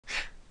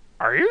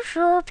Are you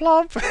sure,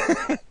 Plump?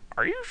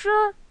 Are you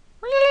sure?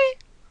 Really?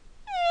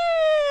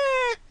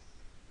 Eh.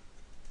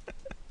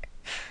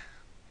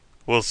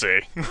 We'll see.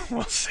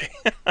 We'll see.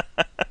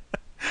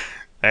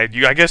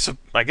 And I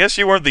guess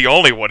you weren't the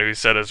only one who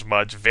said as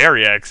much.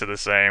 Variax said the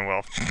same.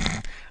 Well,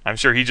 I'm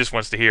sure he just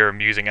wants to hear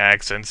amusing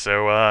accents.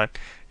 So,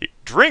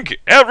 drink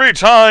every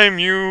time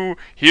you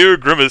hear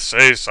Grimace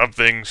say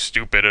something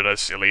stupid in a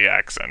silly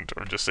accent,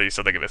 or just say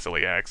something in a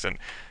silly accent.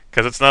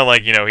 Because it's not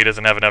like, he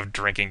doesn't have enough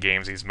drinking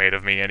games he's made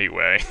of me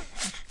anyway.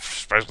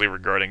 Especially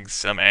regarding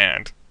some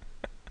ant.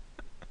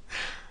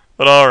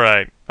 But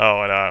alright.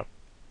 Oh, and,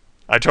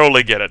 I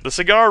totally get it. The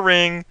cigar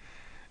ring,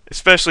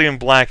 especially in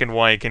black and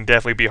white, can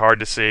definitely be hard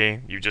to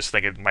see. You just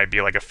think it might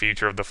be like a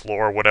feature of the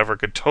floor or whatever,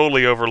 could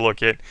totally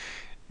overlook it.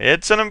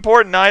 It's an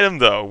important item,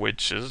 though,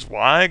 which is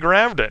why I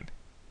grabbed it.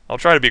 I'll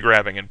try to be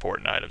grabbing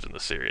important items in the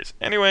series.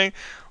 Anyway,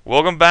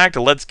 welcome back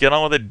to Let's Get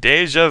On With It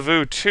Deja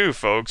Vu 2,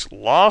 folks.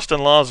 Lost in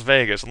Las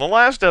Vegas. In the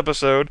last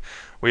episode,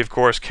 we of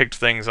course kicked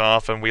things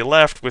off, and we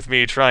left with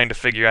me trying to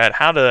figure out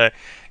how to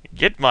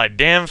get my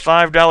damn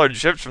 $5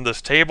 chips from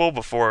this table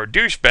before a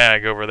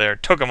douchebag over there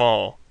took them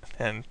all.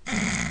 And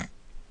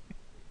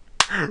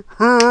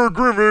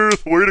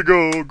Grimith, way to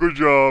go, good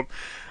job.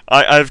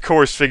 I of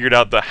course figured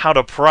out how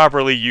to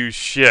properly use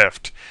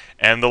shift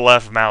and the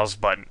left mouse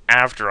button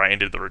after I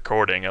ended the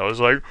recording. I was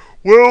like,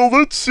 well,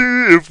 let's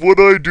see if what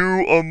I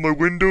do on my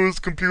Windows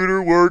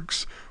computer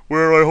works,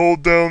 where I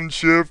hold down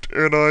shift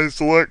and I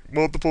select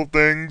multiple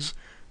things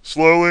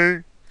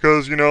slowly,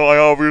 because, I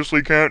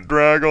obviously can't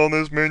drag on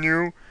this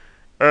menu,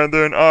 and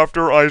then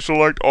after I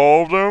select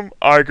all of them,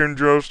 I can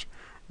just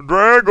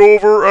drag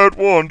over at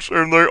once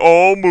and they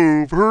all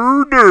move.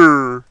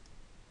 Herder!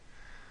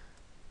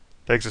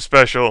 Takes a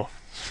special.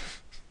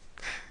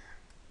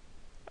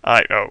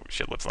 Oh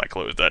shit, let's not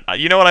close that.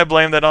 You know what I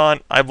blamed that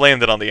on? I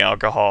blamed it on the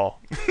alcohol.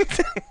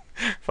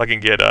 Fucking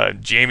get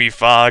Jamie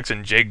Foxx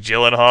and Jake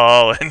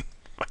Gyllenhaal and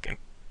fucking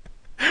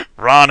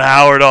Ron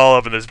Howard all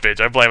up in this bitch.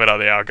 I blame it on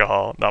the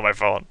alcohol, not my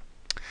fault.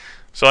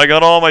 So I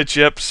got all my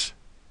chips,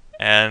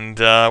 and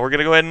we're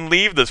gonna go ahead and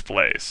leave this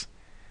place.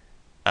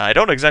 I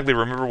don't exactly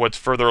remember what's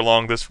further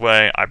along this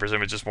way. I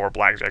presume it's just more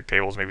blackjack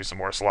tables, maybe some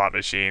more slot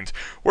machines.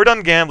 We're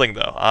done gambling,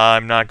 though.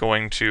 I'm not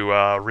going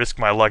to risk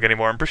my luck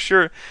anymore. I'm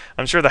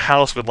sure the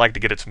house would like to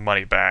get its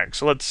money back.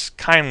 So let's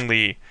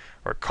calmly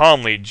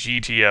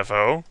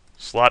GTFO.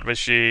 Slot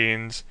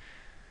machines.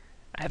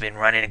 I've been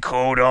running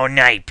cold all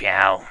night,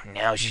 pal.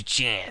 Now's your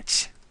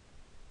chance.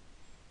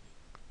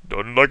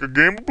 Doesn't like a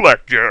game of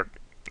blackjack.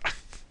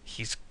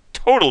 He's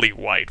totally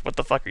white. What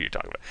the fuck are you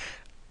talking about?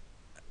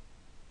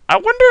 I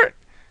wonder...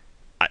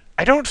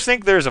 I don't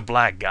think there's a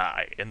black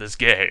guy in this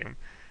game.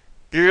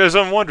 Because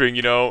I'm wondering,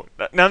 now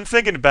I'm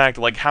thinking back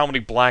to how many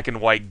black and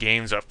white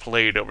games I've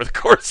played over the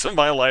course of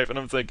my life, and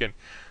I'm thinking,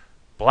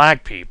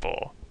 black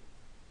people,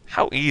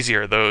 how easy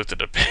are those to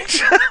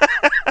depict?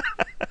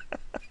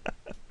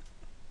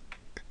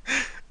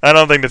 I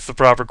don't think that's the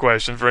proper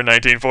question for a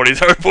 1940s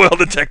hard-boiled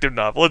detective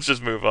novel. Let's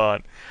just move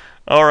on.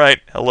 Alright,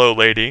 hello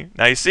lady.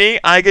 Now you see,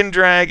 I can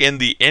drag in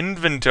the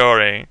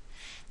inventory.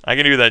 I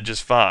can do that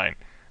just fine.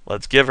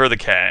 Let's give her the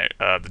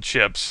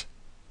chips.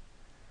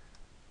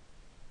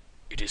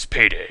 It is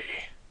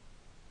payday.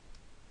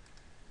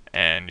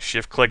 And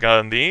shift-click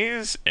on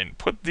these, and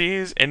put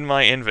these in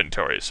my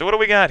inventory. So what do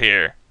we got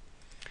here?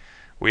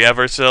 We have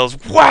ourselves,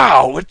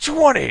 wow, a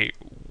 20!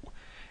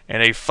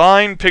 And a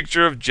fine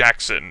picture of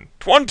Jackson,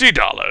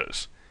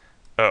 $20!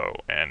 Oh,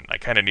 and I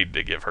kind of need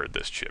to give her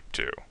this chip,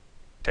 too.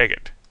 Take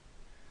it.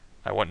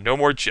 I want no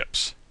more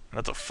chips. And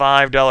that's a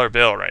 $5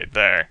 bill right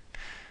there.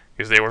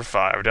 Because they were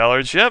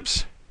 $5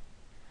 chips.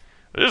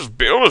 This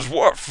bill is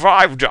worth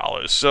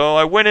 $5, so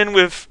I went in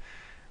with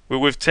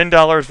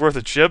 $10 worth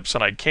of chips,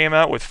 and I came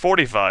out with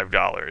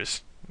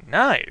 $45.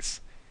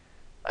 Nice.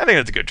 I think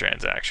that's a good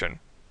transaction.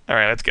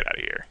 Alright, let's get out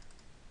of here.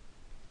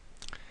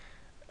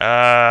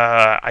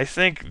 I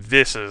think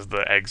this is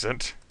the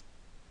exit.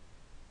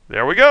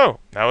 There we go.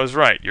 I was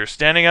right. You're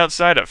standing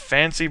outside a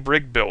fancy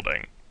brick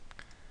building.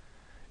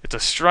 It's a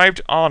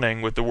striped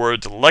awning with the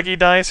words Lucky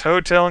Dice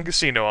Hotel and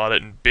Casino on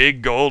it in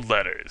big gold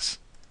letters.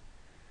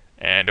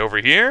 And over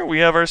here, we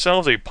have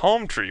ourselves a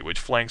palm tree which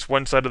flanks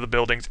one side of the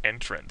building's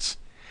entrance.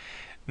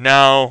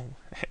 Now,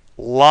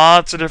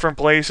 lots of different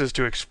places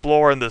to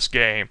explore in this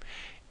game.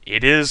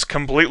 It is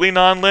completely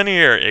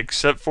non-linear,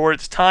 except for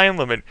its time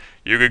limit.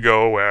 You could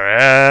go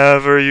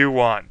wherever you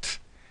want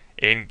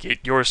and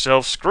get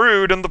yourself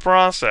screwed in the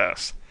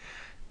process.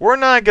 We're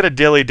not going to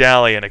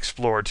dilly-dally and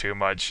explore too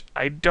much.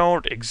 I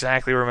don't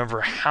exactly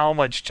remember how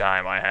much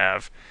time I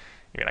have.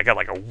 I got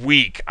like a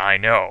week, I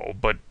know,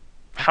 but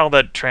how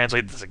that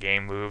translates as a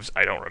game moves,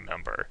 I don't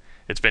remember.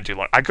 It's been too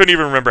long. I couldn't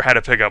even remember how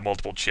to pick up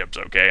multiple chips,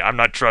 okay? I'm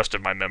not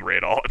trusting my memory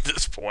at all at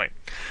this point.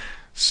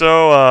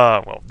 So,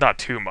 well, not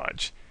too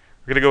much.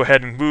 We're going to go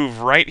ahead and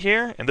move right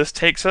here, and this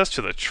takes us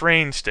to the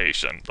train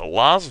station, the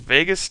Las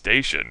Vegas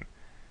station.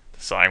 The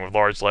sign with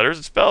large letters,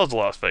 it spells the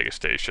Las Vegas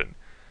station.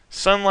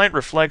 Sunlight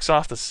reflects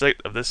off this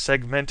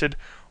segmented,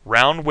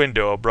 round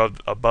window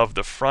above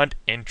the front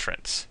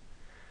entrance.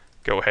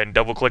 Go ahead and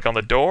double click on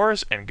the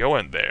doors and go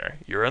in there.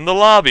 You're in the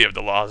lobby of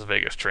the Las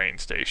Vegas train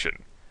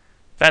station.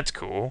 That's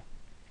cool.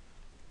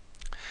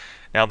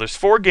 Now there's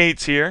 4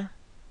 gates here,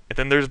 and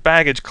then there's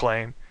baggage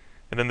claim,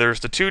 and then there's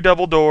the 2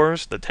 double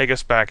doors that take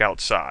us back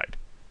outside.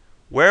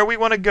 Where we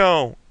want to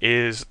go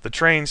is the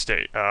train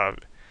station.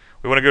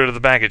 We want to go to the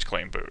baggage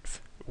claim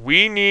booth.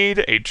 We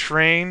need a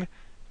train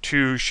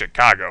to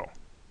Chicago.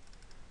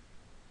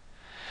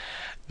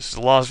 This is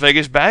the Las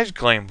Vegas baggage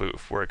claim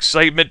booth, where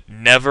excitement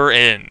never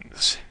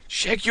ends.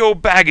 Check your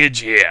baggage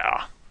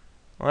here.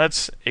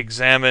 Let's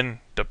examine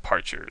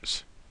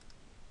departures.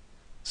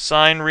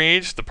 Sign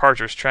reads,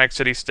 departures track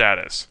city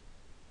status.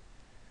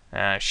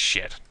 Ah,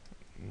 shit.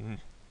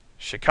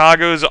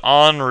 Chicago's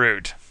en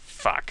route.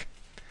 Fuck.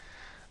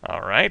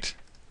 Alright.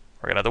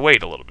 We're gonna have to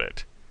wait a little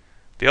bit.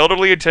 The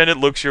elderly attendant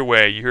looks your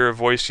way. You hear a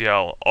voice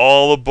yell,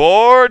 "All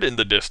aboard!" in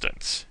the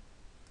distance.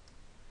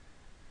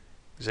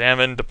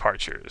 Examine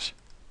departures.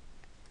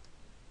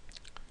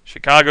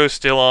 Chicago's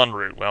still en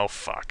route. Well,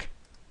 fuck.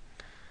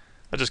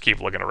 I'll just keep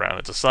looking around.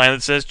 It's a sign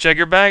that says, "Check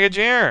your baggage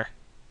here."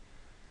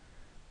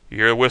 You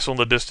hear a whistle in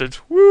the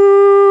distance.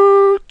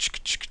 Woo!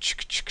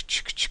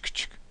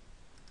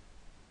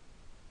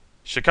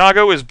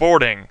 Chicago is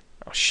boarding.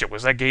 Oh shit,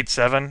 was that gate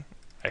 7?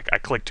 I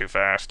clicked too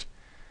fast.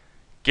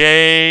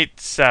 Gate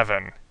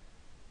 7.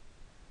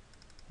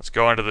 Let's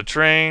go onto the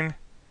train.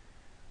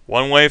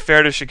 One-way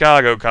fare to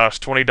Chicago costs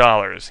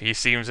 $20. He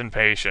seems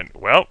impatient.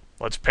 Well,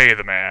 let's pay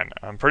the man.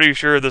 I'm pretty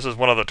sure this is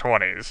one of the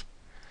 20s.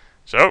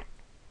 So,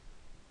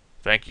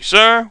 thank you,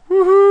 sir.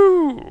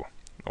 Woohoo!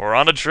 We're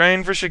on a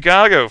train for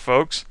Chicago,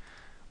 folks.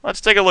 Let's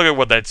take a look at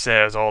what that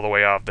says all the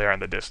way off there in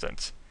the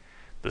distance.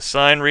 The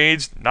sign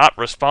reads, "Not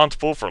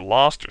responsible for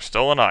lost or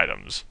stolen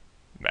items.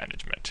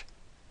 Management."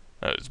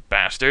 Those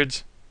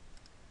bastards.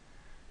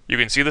 You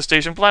can see the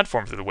station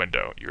platform through the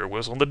window. You hear a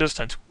whistle in the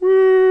distance.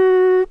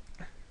 Whoop!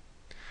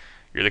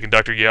 You hear the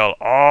conductor yell,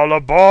 "All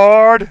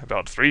aboard!"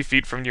 about 3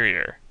 feet from your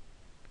ear.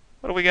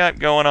 What do we got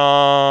going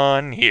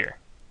on here?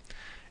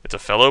 It's a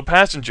fellow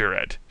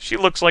passengerette. She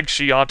looks like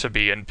she ought to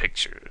be in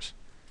pictures.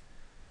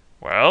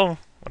 Well,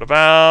 what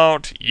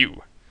about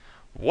you?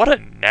 What a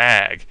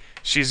nag.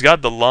 She's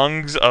got the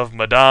lungs of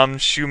Madame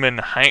Schumann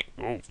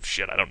oh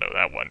shit, I don't know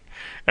that one.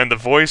 And the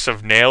voice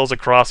of nails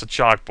across a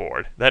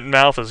chalkboard. That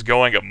mouth is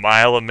going a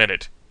mile a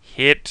minute.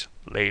 Hit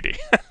lady.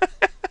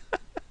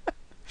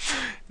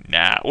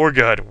 Nah, we're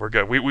good. We're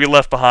good. We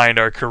left behind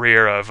our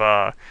career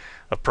of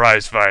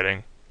prize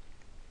fighting.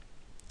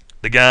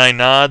 The guy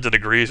nods and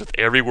agrees with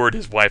every word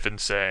his wife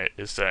is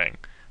saying.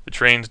 The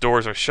train's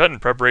doors are shut in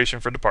preparation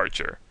for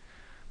departure.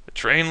 The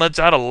train lets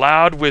out a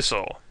loud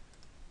whistle.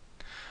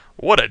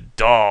 What a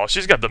doll.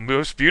 She's got the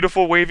most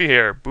beautiful wavy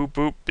hair. Boop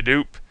boop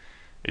doop.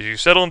 As you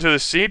settle into the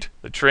seat,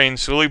 the train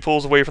slowly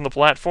pulls away from the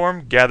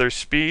platform, gathers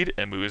speed,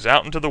 and moves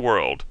out into the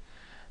world.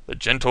 The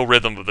gentle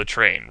rhythm of the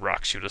train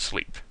rocks you to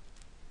sleep.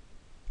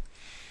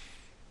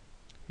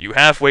 You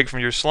half wake from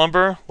your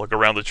slumber, look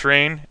around the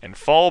train, and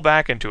fall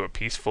back into a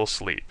peaceful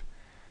sleep.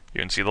 You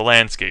can see the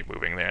landscape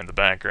moving there in the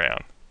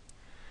background.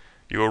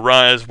 You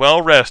arise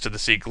well rested to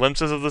see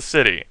glimpses of the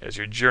city as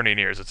your journey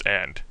nears its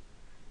end.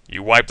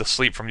 You wipe the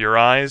sleep from your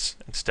eyes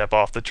and step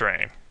off the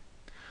train.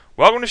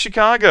 Welcome to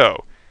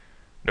Chicago!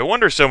 No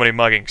wonder so many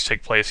muggings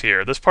take place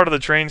here. This part of the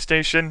train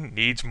station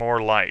needs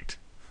more light.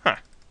 Huh.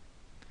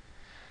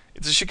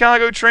 It's a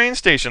Chicago train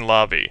station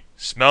lobby.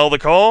 Smell the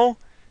coal?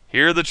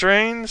 Hear the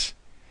trains?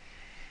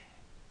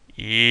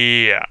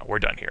 Yeah, we're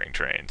done hearing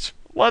trains.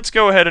 Let's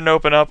go ahead and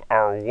open up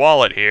our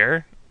wallet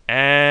here.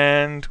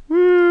 And...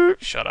 woo!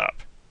 Shut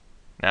up.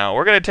 Now,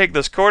 we're going to take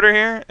this quarter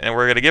here, and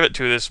we're going to give it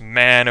to this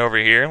man over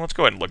here. Let's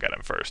go ahead and look at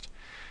him first.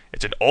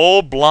 It's an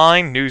old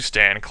blind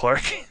newsstand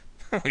clerk.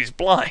 He's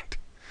blind.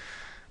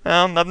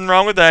 Well, nothing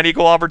wrong with that.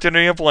 Equal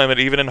opportunity employment,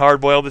 even in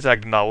hard-boiled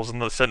detective novels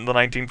set in the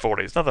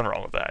 1940s. Nothing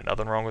wrong with that.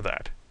 Nothing wrong with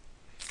that.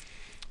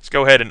 Let's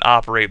go ahead and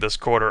operate this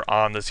quarter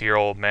on this here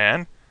old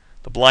man.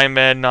 The blind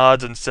man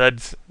nods and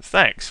says,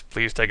 "Thanks.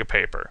 Please take a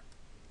paper."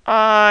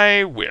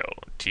 "I will.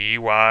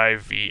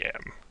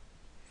 TYVM.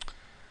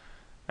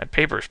 That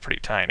paper's pretty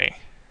tiny.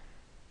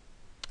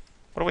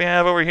 What do we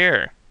have over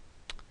here?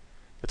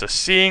 It's a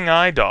seeing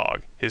eye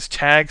dog. His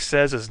tag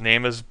says his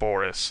name is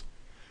Boris.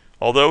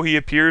 Although he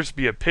appears to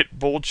be a pit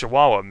bull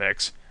chihuahua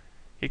mix,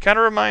 he kind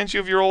of reminds you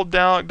of your old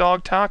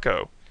dog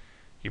Taco.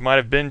 You might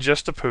have been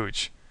just a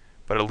pooch,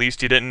 but at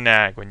least he didn't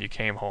nag when you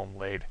came home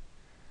late.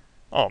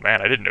 Oh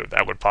man, I didn't know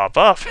that would pop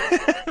up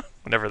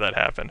whenever that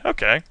happened.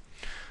 Okay.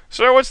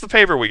 So what's the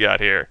paper we got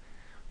here?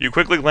 You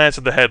quickly glance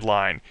at the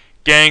headline.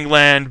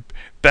 Gangland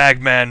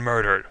Bagman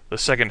murdered. The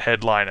second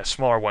headline, a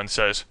smaller one,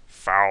 says,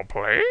 "Foul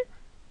play?"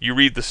 You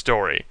read the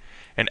story.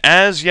 An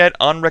as yet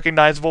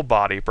unrecognizable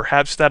body,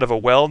 perhaps that of a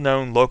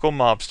well-known local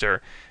mobster,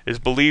 is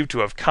believed to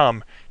have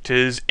come to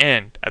his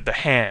end at the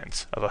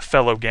hands of a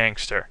fellow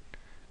gangster.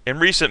 In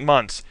recent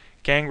months,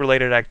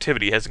 gang-related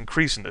activity has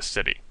increased in this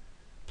city.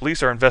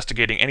 Police are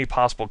investigating any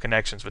possible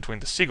connections between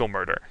the Siegel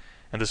murder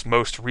and this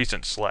most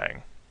recent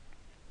slaying.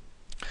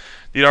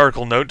 The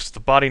article notes the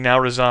body now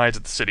resides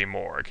at the city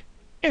morgue.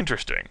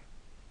 Interesting.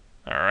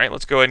 Alright,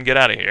 let's go ahead and get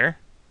out of here.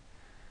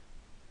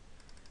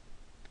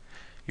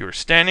 You are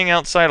standing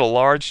outside a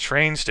large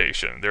train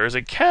station. There is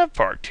a cab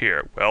parked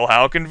here. Well,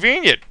 how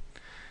convenient.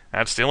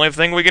 That's the only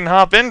thing we can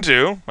hop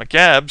into, a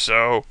cab,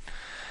 so...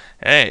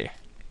 Hey.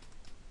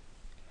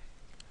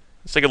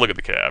 Let's take a look at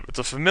the cab. It's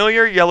a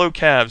familiar yellow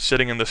cab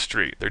sitting in the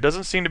street. There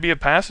doesn't seem to be a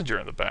passenger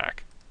in the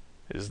back.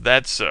 Is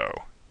that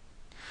so?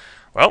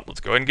 Well, let's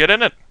go ahead and get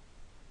in it.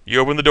 You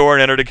open the door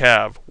and enter the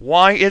cab.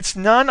 Why, it's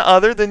none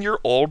other than your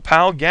old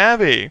pal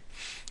Gabby.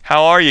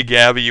 How are you,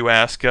 Gabby, you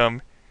ask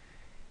him.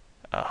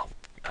 Oh,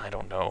 I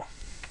don't know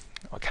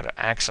what kind of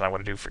accent I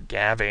want to do for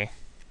Gabby.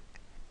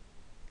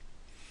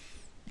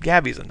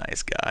 Gabby's a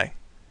nice guy.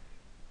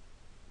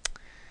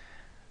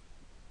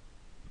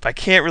 I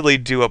can't really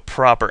do a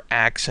proper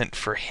accent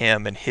for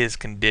him in his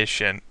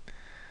condition.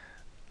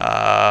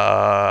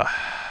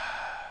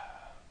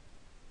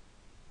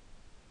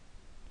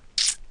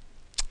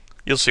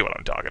 You'll see what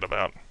I'm talking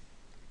about.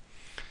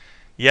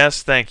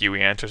 Yes, thank you,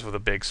 he answers with a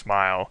big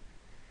smile.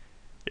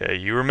 Yeah,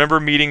 you remember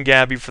meeting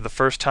Gabby for the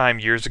first time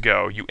years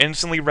ago. You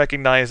instantly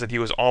recognized that he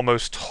was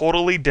almost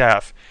totally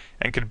deaf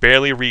and could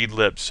barely read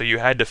lips, so you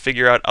had to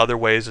figure out other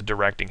ways of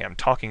directing him.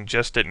 Talking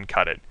just didn't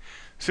cut it.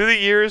 Through the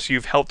years,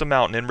 you've helped him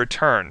out, and in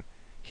return,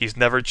 he's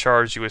never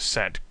charged you a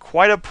cent.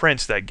 Quite a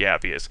prince, that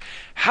Gabby is.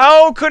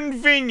 How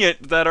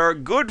convenient that our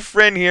good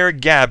friend here,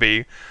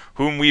 Gabby,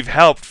 whom we've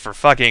helped for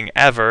fucking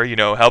ever, you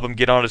know, help him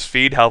get on his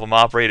feet, help him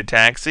operate a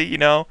taxi, you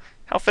know.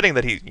 How fitting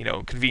that he's, you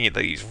know, convenient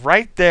that he's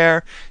right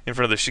there in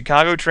front of the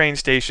Chicago train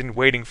station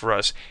waiting for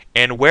us.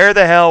 And where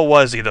the hell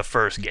was he the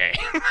first game?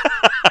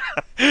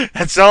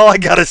 That's all I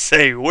gotta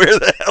say. Where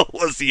the hell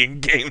was he in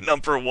game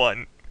number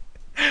 1?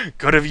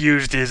 Could have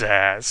used his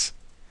ass.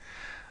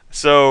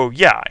 So,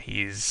 yeah,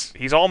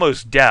 he's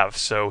almost deaf,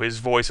 so his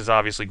voice is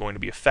obviously going to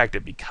be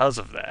affected because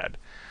of that.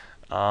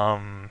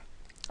 I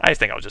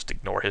think I'll just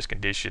ignore his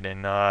condition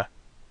and, yeah.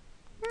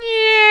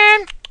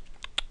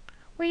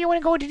 Where you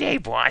want to go today,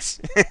 boss?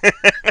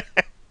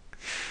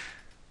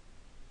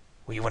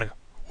 Where you want to go?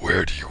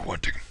 Where do you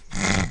want to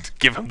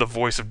give him the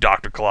voice of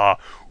Dr. Claw.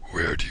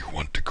 Where do you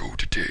want to go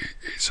today,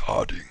 Ace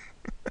Harding?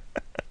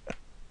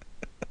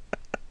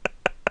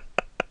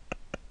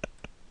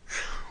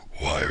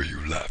 Why are you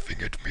laughing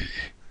at me?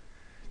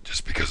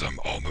 Just because I'm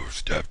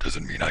almost deaf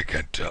doesn't mean I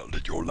can't tell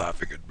that you're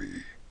laughing at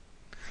me.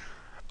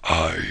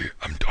 I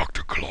am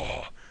Dr.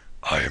 Claw.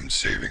 I am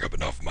saving up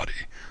enough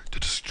money to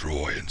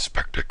destroy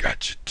Inspector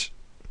Gadget.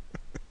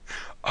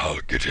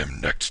 I'll get him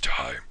next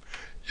time.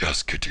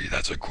 Yes, kitty,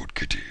 that's a good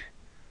kitty.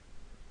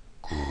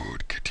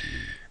 Good kitty.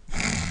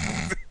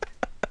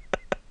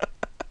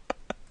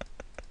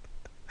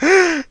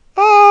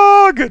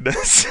 Oh,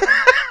 goodness.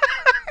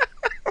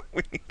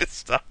 We need to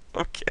stop.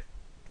 Okay.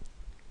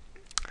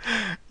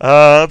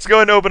 Let's go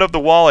ahead and open up the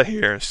wallet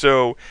here.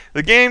 So,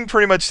 the game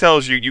pretty much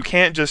tells you you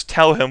can't just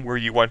tell him where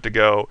you want to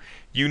go.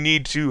 You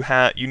need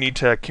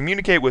to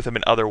communicate with him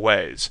in other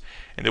ways.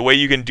 And the way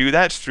you can do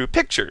that is through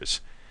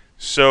pictures.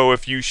 So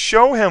if you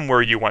show him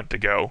where you want to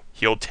go,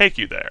 he'll take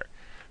you there.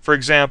 For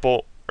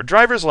example, our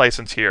driver's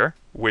license here,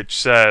 which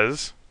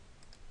says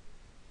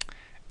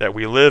that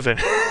we live in...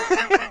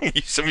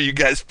 Some of you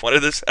guys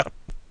pointed this out.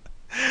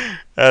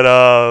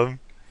 And,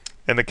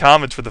 in the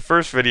comments for the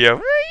first video, are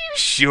you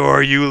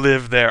sure you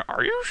live there?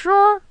 Are you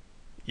sure?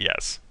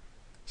 Yes.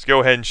 Let's go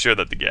ahead and show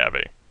that to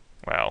Gabby.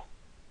 Well,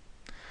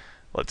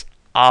 let's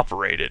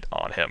operate it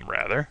on him,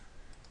 rather.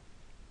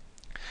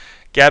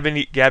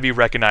 Gabby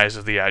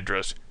recognizes the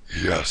address.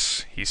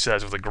 Yes, he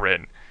says with a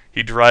grin.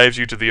 He drives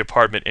you to the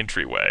apartment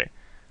entryway.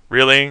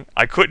 Really?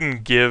 I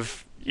couldn't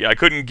give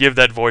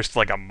that voice to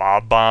like a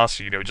mob boss,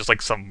 you know, just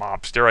like some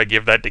mobster. I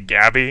give that to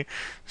Gabby.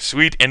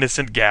 Sweet,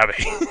 innocent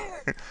Gabby.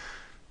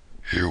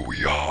 Here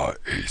we are,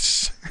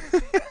 Ace.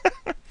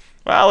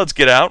 Well, let's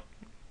get out.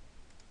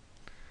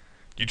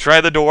 You try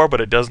the door,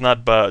 but it does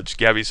not budge.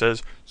 Gabby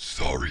says,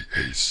 Sorry,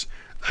 Ace.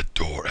 That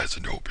door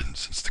hasn't opened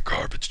since the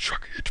garbage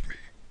truck hit me.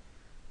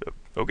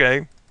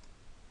 Okay.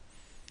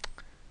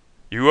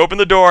 You open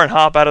the door and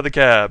hop out of the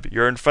cab.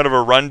 You're in front of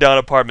a rundown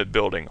apartment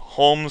building.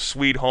 Home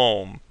sweet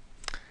home.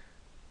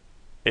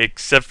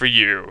 Except for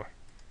you.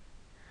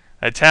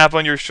 A tap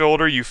on your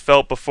shoulder you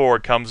felt before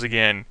comes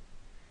again.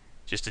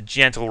 Just a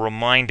gentle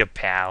reminder,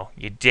 pal.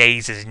 Your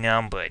days is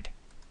numbered.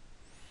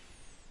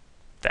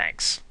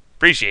 Thanks.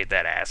 Appreciate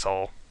that,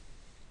 asshole.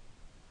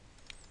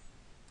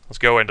 Let's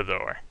go into the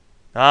door.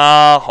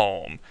 Ah,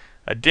 home.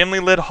 A dimly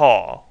lit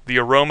hall. The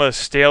aroma of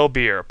stale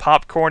beer,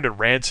 popcorn, and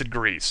rancid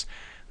grease.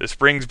 This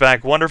brings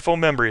back wonderful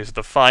memories of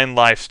the fine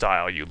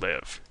lifestyle you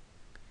live.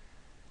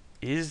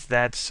 Is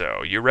that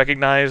so? You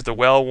recognize the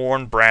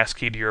well-worn brass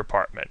key to your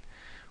apartment.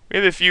 We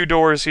have a few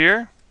doors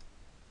here.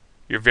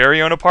 Your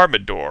very own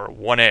apartment door,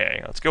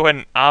 1A. Let's go ahead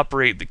and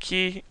operate the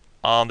key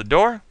on the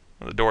door.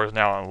 The door is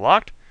now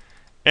unlocked.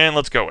 And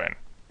let's go in.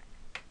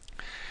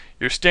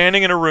 You're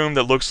standing in a room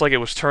that looks like it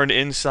was turned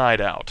inside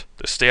out.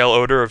 The stale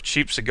odor of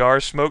cheap cigar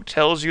smoke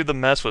tells you the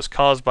mess was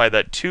caused by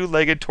that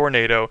two-legged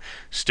tornado,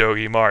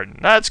 Stogie Martin.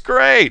 That's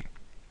great!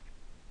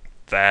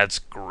 That's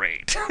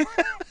great.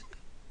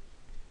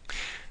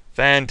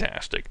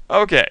 Fantastic.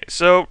 Okay,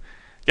 so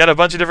got a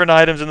bunch of different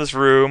items in this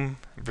room.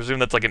 I presume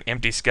that's like an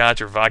empty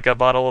scotch or vodka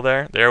bottle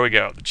there. There we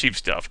go, the cheap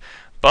stuff.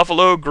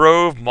 Buffalo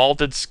Grove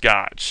malted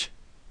scotch.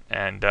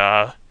 And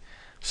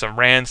some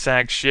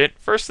ransack shit.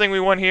 First thing we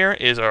want here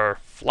is our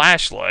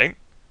flashlight.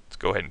 Let's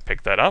go ahead and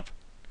pick that up.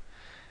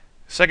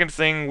 Second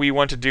thing we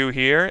want to do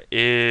here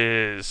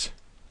is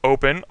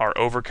open our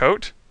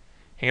overcoat.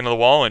 Hang it on the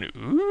wall and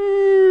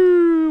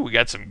ooh, we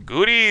got some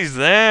goodies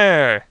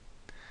there.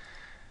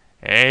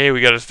 Hey, we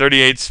got a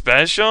 38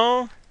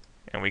 special,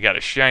 and we got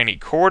a shiny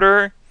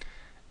quarter,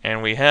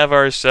 and we have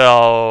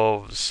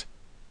ourselves,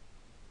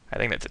 I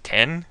think that's a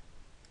 10.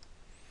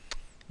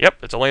 Yep,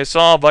 it's only a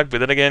sawbuck, but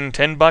then again,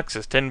 $10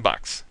 is $10.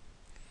 Let's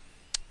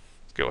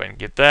go ahead and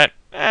get that.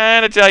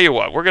 And I tell you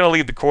what, we're going to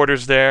leave the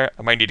quarters there.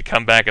 I might need to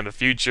come back in the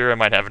future. I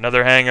might have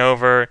another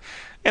hangover.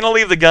 And I'll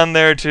leave the gun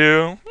there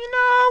too. You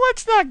know,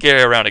 let's not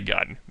carry around a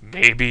gun.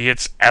 Maybe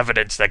it's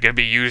evidence that can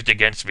be used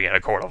against me in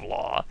a court of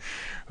law.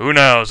 Who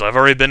knows? I've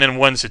already been in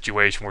one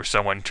situation where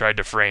someone tried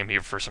to frame me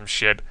for some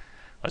shit.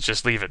 Let's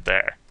just leave it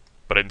there.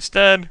 But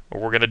instead,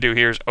 what we're going to do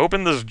here is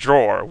open this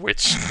drawer,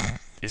 which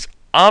is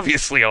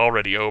obviously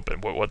already open,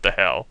 but what the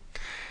hell.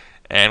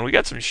 And we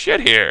got some shit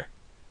here.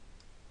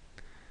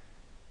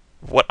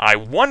 What I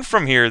want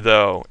from here,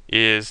 though,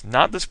 is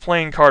not this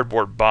plain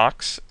cardboard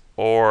box,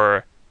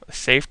 or a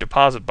safe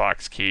deposit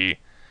box key,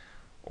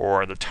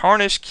 or the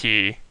tarnish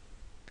key.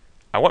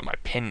 I want my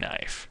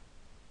penknife.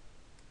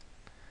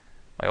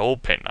 My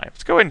old penknife.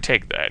 Let's go ahead and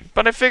take that.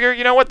 But I figure,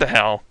 you know what the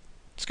hell?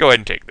 Let's go ahead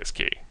and take this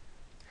key.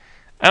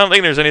 I don't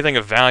think there's anything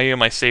of value in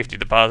my safety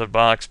deposit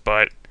box,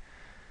 but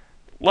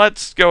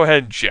let's go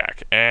ahead and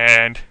check.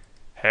 And,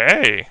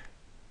 hey,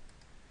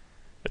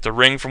 it's a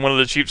ring from one of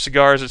the cheap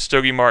cigars that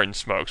Stogie Martin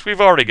smokes.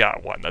 We've already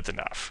got one. That's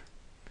enough.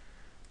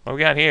 What we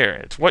got here?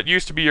 It's what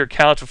used to be your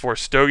couch before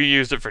Stogie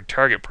used it for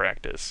target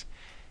practice.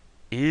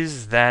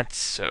 Is that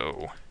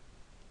so?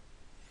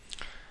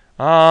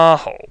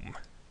 Home.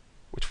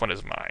 Which one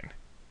is mine?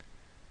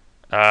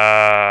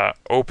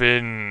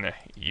 Open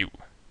you.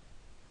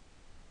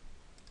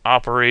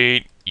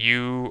 Operate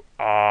you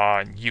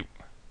on you.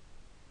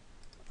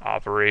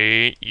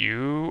 Operate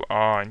you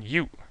on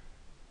you.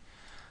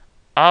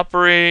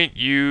 Operate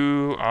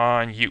you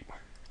on you.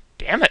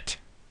 Damn it.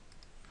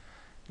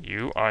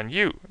 You on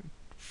you.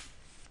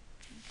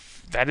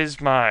 That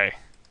is my...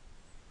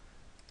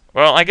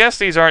 Well, I guess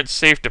these aren't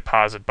safe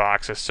deposit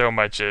boxes so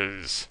much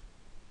as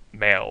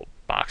mail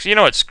box. You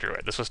know what? Screw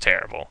it. This was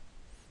terrible.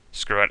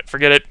 Screw it.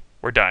 Forget it.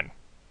 We're done.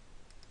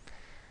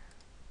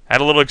 Had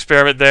a little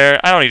experiment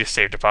there. I don't need a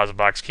safe deposit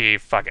box key.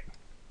 Fuck it.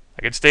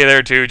 I could stay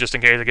there too, just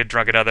in case I get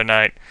drunk another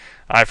night.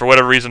 I, for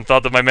whatever reason,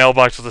 thought that my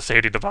mailbox was a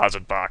safety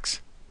deposit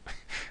box.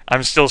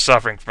 I'm still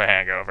suffering from a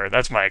hangover.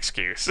 That's my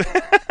excuse.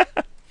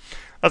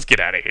 Let's get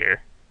out of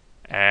here.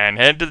 And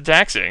head to the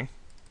taxi.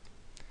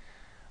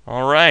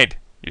 Alright.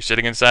 You're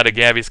sitting inside of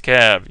Gabby's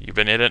cab. You've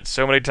been in it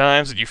so many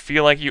times that you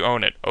feel like you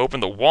own it.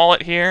 Open the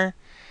wallet here.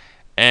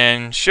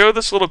 And show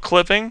this little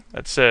clipping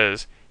that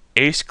says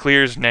Ace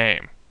Clear's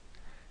name.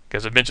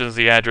 Because it mentions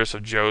the address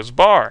of Joe's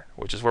Bar,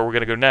 which is where we're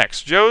going to go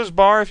next. Joe's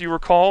Bar, if you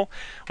recall,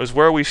 was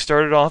where we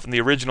started off in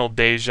the original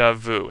Deja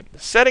Vu. The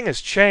setting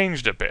has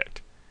changed a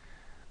bit.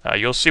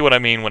 You'll see what I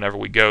mean whenever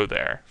we go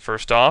there.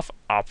 First off,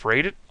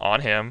 operate it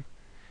on him.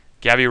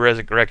 Gabby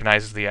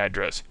recognizes the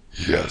address.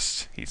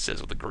 Yes, he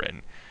says with a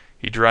grin.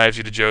 He drives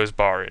you to Joe's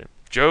Bar.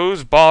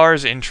 Joe's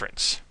Bar's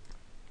entrance.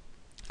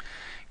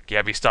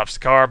 Gabby stops the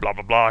car, blah,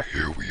 blah, blah.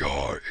 Here we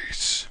are,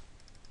 Ace.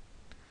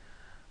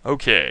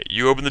 Okay,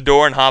 you open the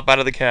door and hop out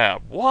of the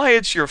cab. Why,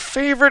 it's your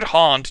favorite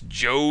haunt,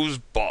 Joe's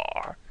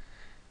Bar.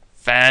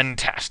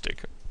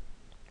 Fantastic.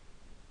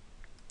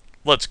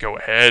 Let's go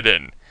ahead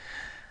and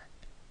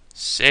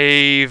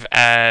save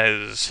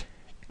as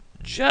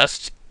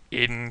just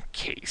in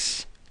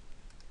case.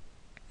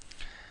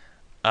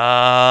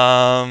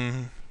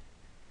 Might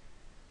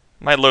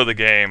load the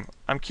game.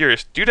 I'm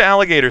curious. Due to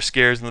alligator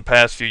scares in the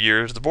past few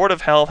years, the Board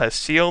of Health has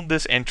sealed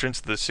this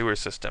entrance to the sewer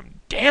system.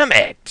 Damn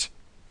it!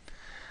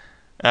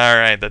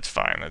 Alright, that's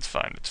fine, that's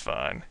fine, that's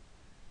fine.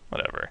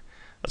 Whatever.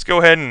 Let's go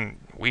ahead and...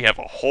 we have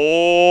a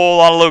whole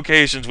lot of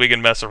locations we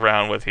can mess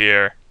around with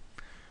here.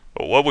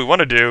 But what we want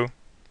to do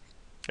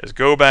is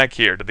go back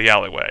here to the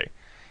alleyway.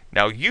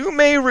 Now, you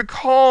may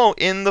recall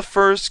in the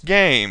first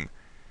game,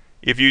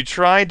 if you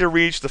tried to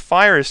reach the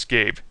fire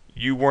escape,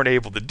 you weren't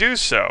able to do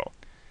so.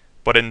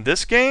 But in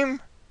this game,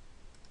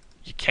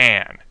 you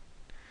can.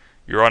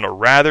 You're on a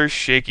rather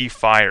shaky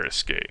fire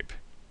escape.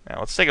 Now,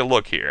 let's take a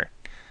look here.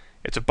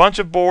 It's a bunch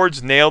of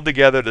boards nailed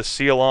together to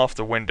seal off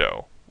the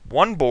window.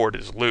 One board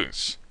is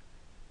loose.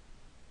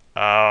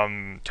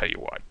 Tell you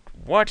what.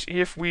 What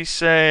if we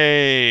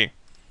say...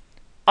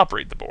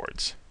 operate the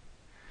boards.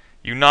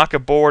 You knock a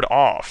board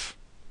off,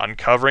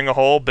 uncovering a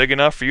hole big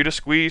enough for you to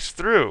squeeze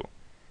through.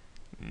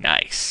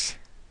 Nice.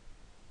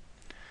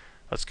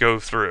 Let's go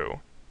through.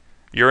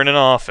 You're in an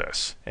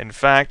office. In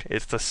fact,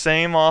 it's the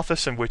same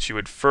office in which you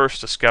had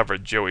first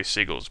discovered Joey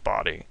Siegel's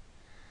body.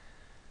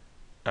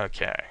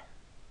 Okay.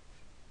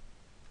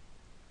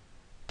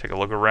 Take a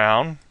look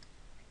around.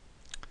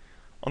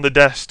 On the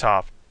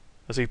desktop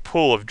is a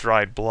pool of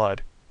dried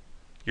blood.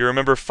 You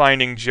remember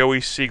finding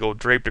Joey Siegel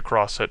draped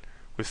across it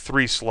with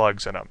 3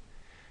 slugs in him.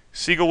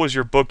 Siegel was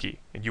your bookie,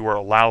 and you were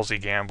a lousy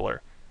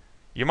gambler.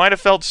 You might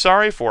have felt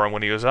sorry for him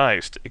when he was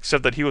iced,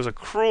 except that he was a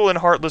cruel and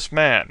heartless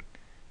man,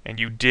 and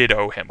you did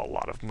owe him a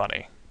lot of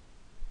money.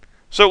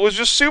 So it was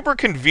just super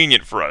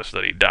convenient for us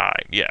that he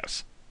died,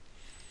 yes.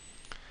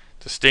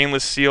 It's a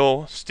stainless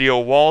steel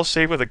wall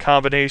safe with a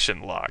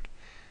combination lock.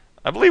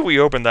 I believe we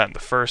opened that in the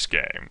first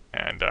game,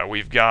 and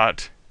we've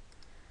got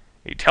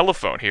a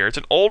telephone here. It's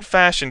an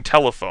old-fashioned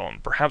telephone,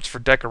 perhaps for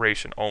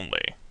decoration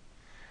only.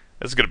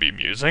 This is going to be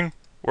amusing.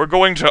 We're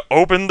going to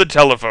open the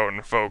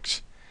telephone,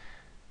 folks.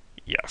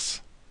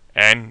 Yes.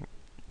 And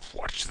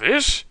what's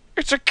this?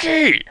 It's a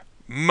key!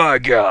 My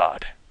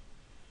God.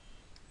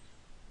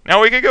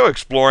 Now we could go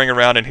exploring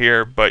around in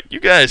here, but you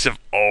guys have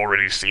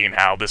already seen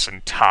how this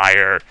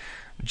entire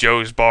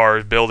Joe's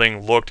Bar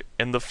building looked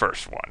in the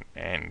first one.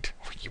 And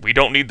we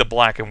don't need the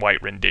black and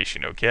white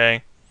rendition,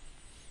 okay?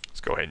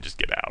 Let's go ahead and just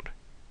get out.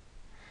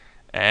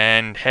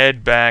 And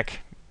head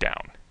back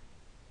down.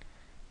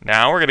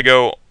 Now we're going to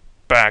go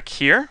back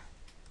here,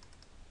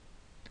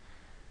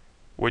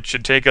 which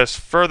should take us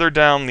further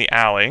down the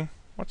alley.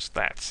 What's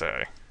that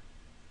say?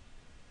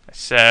 I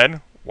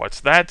said, what's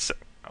that say?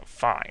 Oh,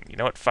 fine. You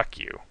know what? Fuck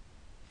you.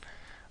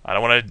 I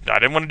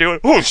didn't want to do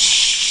it. Oh,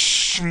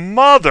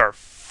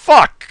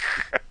 motherfuck!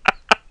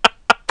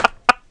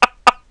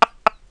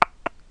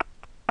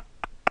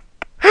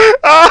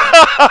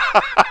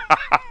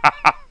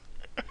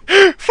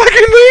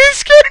 Fucking lady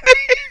scared me!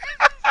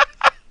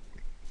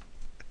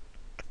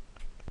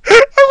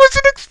 I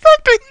wasn't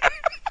expecting that.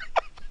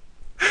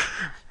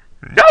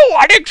 No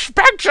one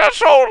expects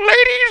us old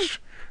ladies!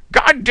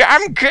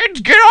 Goddamn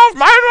kids, get off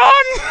my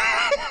lawn!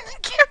 I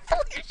can't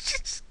believe she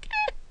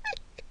scared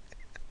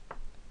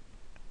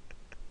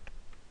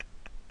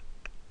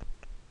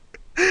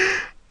me.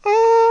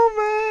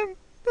 Oh man,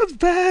 that's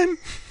bad.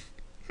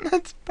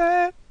 That's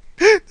bad.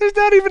 There's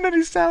not even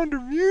any sound or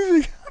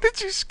music. How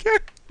did you scare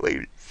the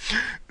lady?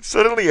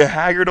 Suddenly, a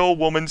haggard old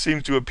woman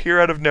seems to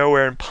appear out of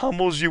nowhere and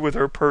pummels you with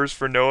her purse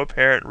for no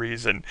apparent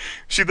reason.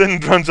 She then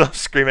runs off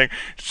screaming,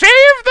 "Save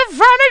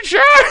the furniture!"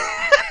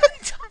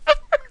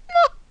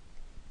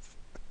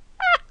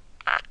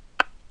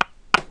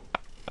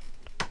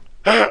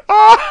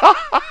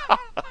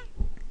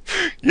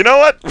 You know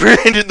what? We're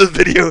ending the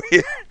video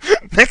here.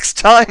 Next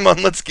time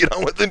on Let's Get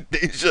On With the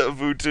Deja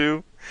Vu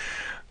 2,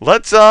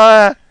 let's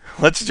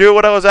do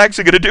what I was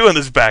actually going to do in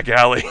this back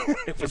alley.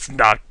 It was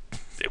not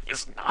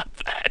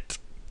that.